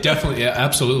that. It definitely,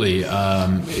 absolutely.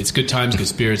 It's good times, good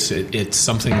spirits. It's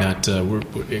something that we're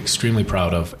extremely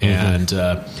proud of, and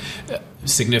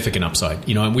significant upside.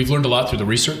 And we've learned a lot through the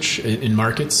research in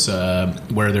markets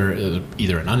where there is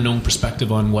either an unknown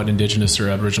perspective on what Indigenous or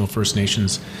Aboriginal First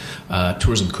Nations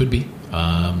tourism could be,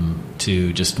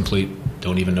 to just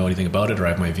don't even know anything about it, or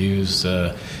have my views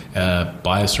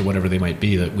biased or whatever they might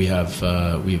be. That we have,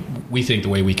 we think the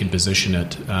way we can position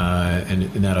it and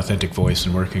in that authentic voice,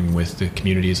 and working with the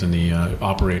communities and the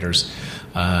operators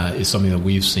is something that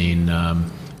we've seen.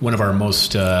 One of our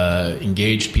most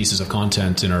engaged pieces of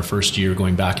content in our first year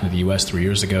going back into the U.S. 3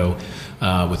 years ago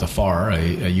with Afar,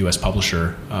 a U.S.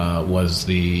 publisher, was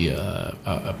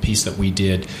a piece that we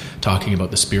did talking about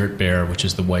the spirit bear, which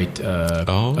is the white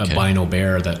albino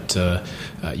bear that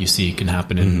you see can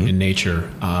happen in nature.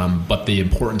 But the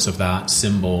importance of that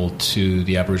symbol to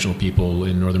the Aboriginal people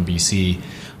in northern BC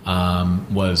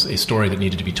was a story that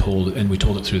needed to be told, and we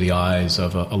told it through the eyes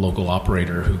of a local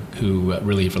operator who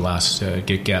really for the last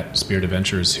Get Spirit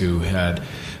Adventures, who had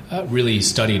really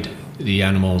studied the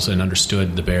animals and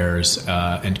understood the bears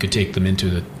and could take them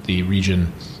into the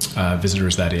region,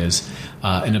 visitors that is,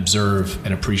 and observe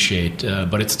and appreciate.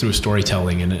 But it's through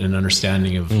storytelling and an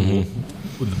understanding of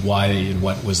why and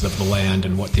what was the land,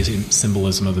 and what the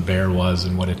symbolism of the bear was,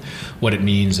 and what it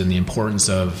means, and the importance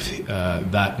of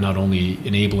that not only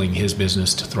enabling his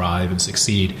business to thrive and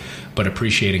succeed, but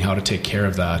appreciating how to take care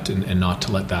of that and not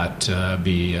to let that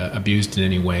be abused in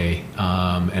any way,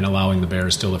 and allowing the bear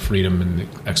still the freedom and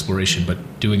the exploration,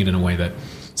 but doing it in a way that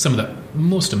some of the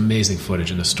most amazing footage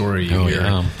in the story you hear.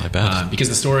 Yeah, I bet. Because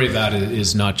the story of that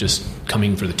is not just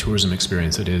coming for the tourism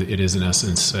experience. It is in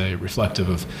essence reflective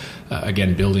of,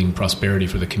 again, building prosperity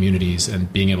for the communities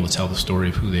and being able to tell the story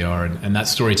of who they are. And that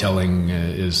storytelling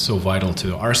is so vital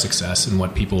to our success, and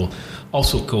what people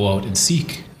also go out and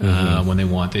seek when they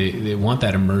want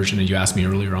that immersion. And you asked me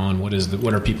earlier on,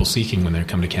 what are people seeking when they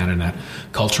come to Canada? That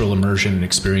cultural immersion and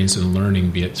experience and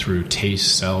learning, be it through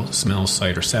taste, smell,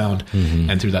 sight, or sound,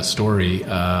 and through that story.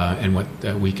 And what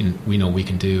we know we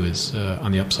can do is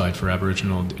on the upside for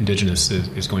Aboriginal Indigenous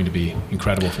is going to be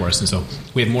incredible for us. And so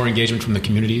we have more engagement from the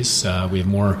communities. We have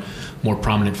more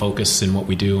prominent focus in what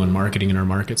we do on marketing in our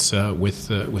markets with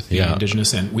the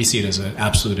Indigenous, and we see it as an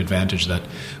absolute advantage that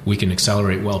we can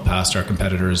accelerate well past our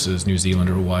competitors as New Zealand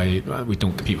or Hawaii. We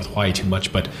don't compete with Hawaii too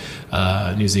much, but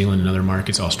New Zealand and other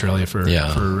markets, Australia for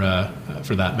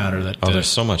that matter. That there's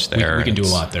so much there. We can do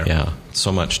a lot there. Yeah,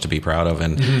 so much to be proud of,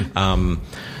 and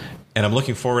and I'm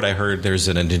looking forward. I heard there's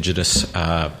an Indigenous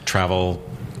travel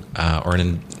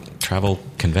travel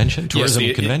convention,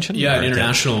 tourism convention? An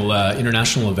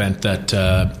international event that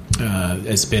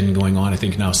has been going on, I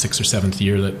think now 6th or 7th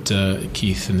year that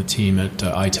Keith and the team at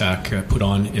ITAC put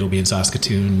on. It'll be in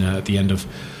Saskatoon at the end of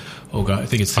I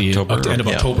think it's the end of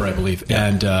October, I believe. Yeah.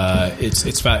 And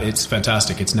it's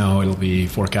fantastic. It'll be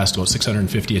forecast about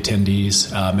 650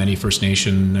 attendees, many First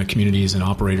Nation communities and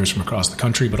operators from across the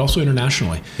country, but also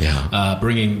internationally. Yeah.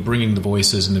 Bringing the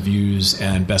voices and the views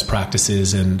and best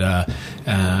practices and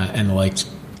the like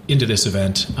into this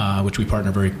event, which we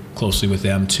partner very closely with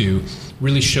them to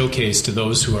really showcase to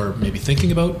those who are maybe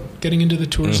thinking about getting into the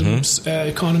tourism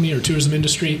economy or tourism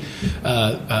industry,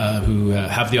 who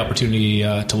have the opportunity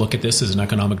to look at this as an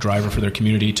economic driver for their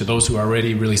community, to those who are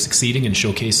already really succeeding and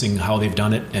showcasing how they've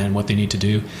done it and what they need to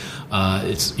do.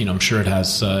 I'm sure it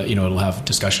has, it'll have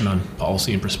discussion on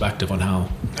policy and perspective on how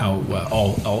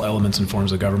all elements and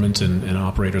forms of government and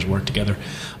operators work together.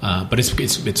 But it's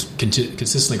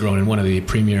consistently grown in one of the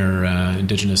premier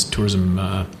Indigenous tourism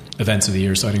events of the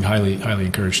year, so I think highly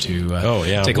encouraged to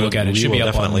take a look at it. It should be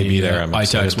up on the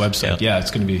ITAG's website. Yeah,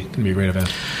 it's going to be a great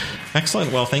event.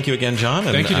 Excellent. Well, thank you again, John.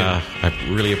 And, thank you, David. I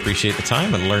really appreciate the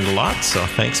time and learned a lot. So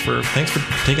thanks for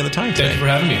taking the time today. Thank you for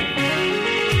having me.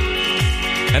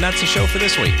 And that's the show for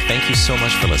this week. Thank you so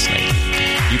much for listening.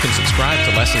 You can subscribe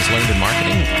to Lessons Learned in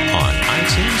Marketing on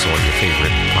iTunes or your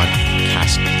favorite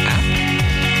podcast app.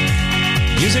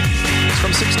 Music is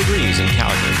from 6 Degrees in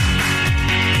Calgary.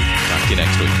 Talk to you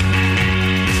next week.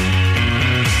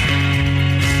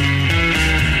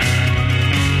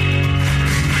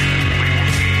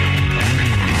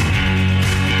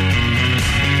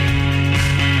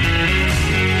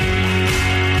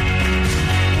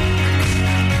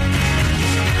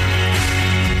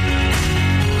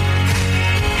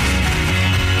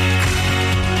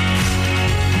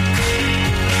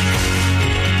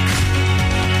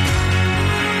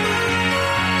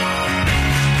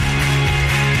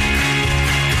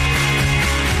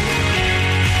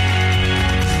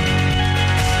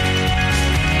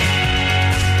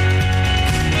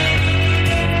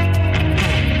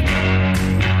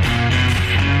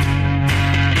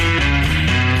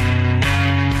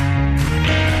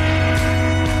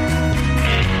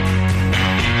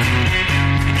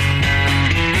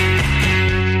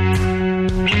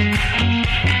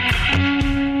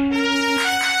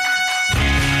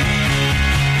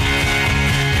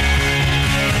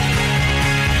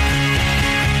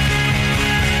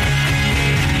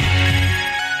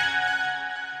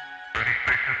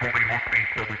 Only one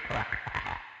piece of